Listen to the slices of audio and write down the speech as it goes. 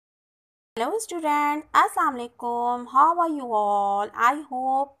Hello students, Assalamu alaikum. How are you all? I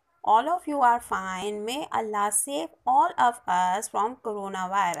hope all of you are fine. May Allah save all of us from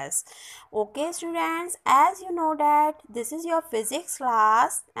coronavirus. Okay students, as you know that this is your physics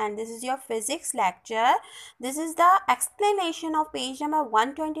class and this is your physics lecture. This is the explanation of page number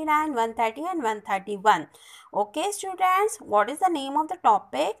 129, 130 and 131. Okay students, what is the name of the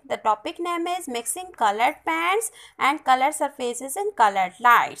topic? The topic name is mixing colored paints and colored surfaces in colored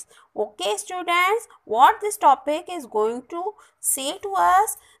lights. Okay students, what this topic is going to say to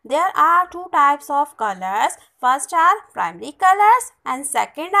us, there are two types of colors. First are primary colors and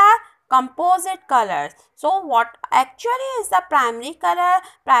second are composite colors. So what actually is the primary color?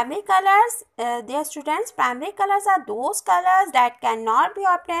 Primary colors, dear students, primary colors are those colors that cannot be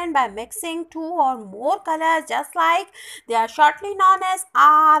obtained by mixing two or more colors, just like they are shortly known as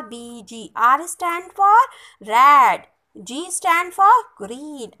RBG. R stand for red, G stand for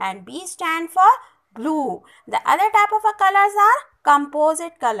green and B stand for blue. The other type of colors are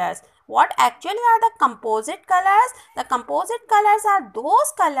composite colors. What actually are the composite colors? The composite colors are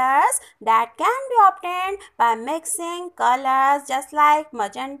those colors that can be obtained by mixing colors just like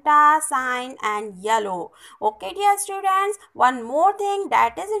magenta, cyan and yellow. Okay dear students, one more thing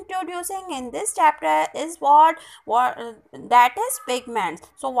that is introducing in this chapter is what that is pigments.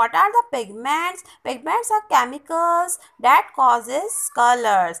 So what are the pigments? Pigments are chemicals that causes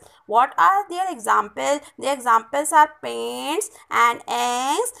colors. What are their examples? The examples are paints and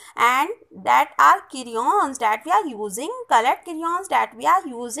inks and that are crayons that we are using, colored crayons that we are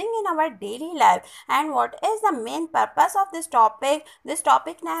using in our daily life. And what is the main purpose of this topic? This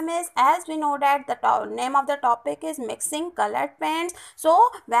topic name is, as we know that the name of the topic is mixing colored paints. So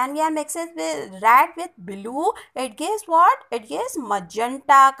when we are mixing with red with blue, it gives what? It gives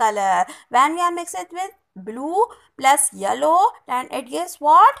magenta color. When we are mixing with blue plus yellow, then it gives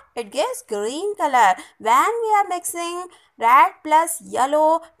what? It gives green color. When we are mixing red plus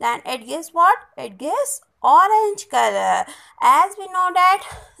yellow, then it gives what? It gives orange color. As we know that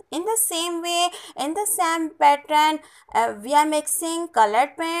in the same way, in the same pattern, we are mixing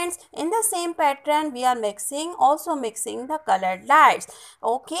colored paints. In the same pattern, we are also mixing the colored lights.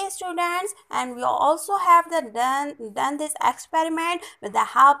 Okay students, and we also have done this experiment with the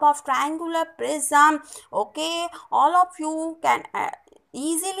help of triangular prism. Okay, all of you can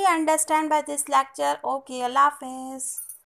easily understand by this lecture. Okay, Allah Hafiz.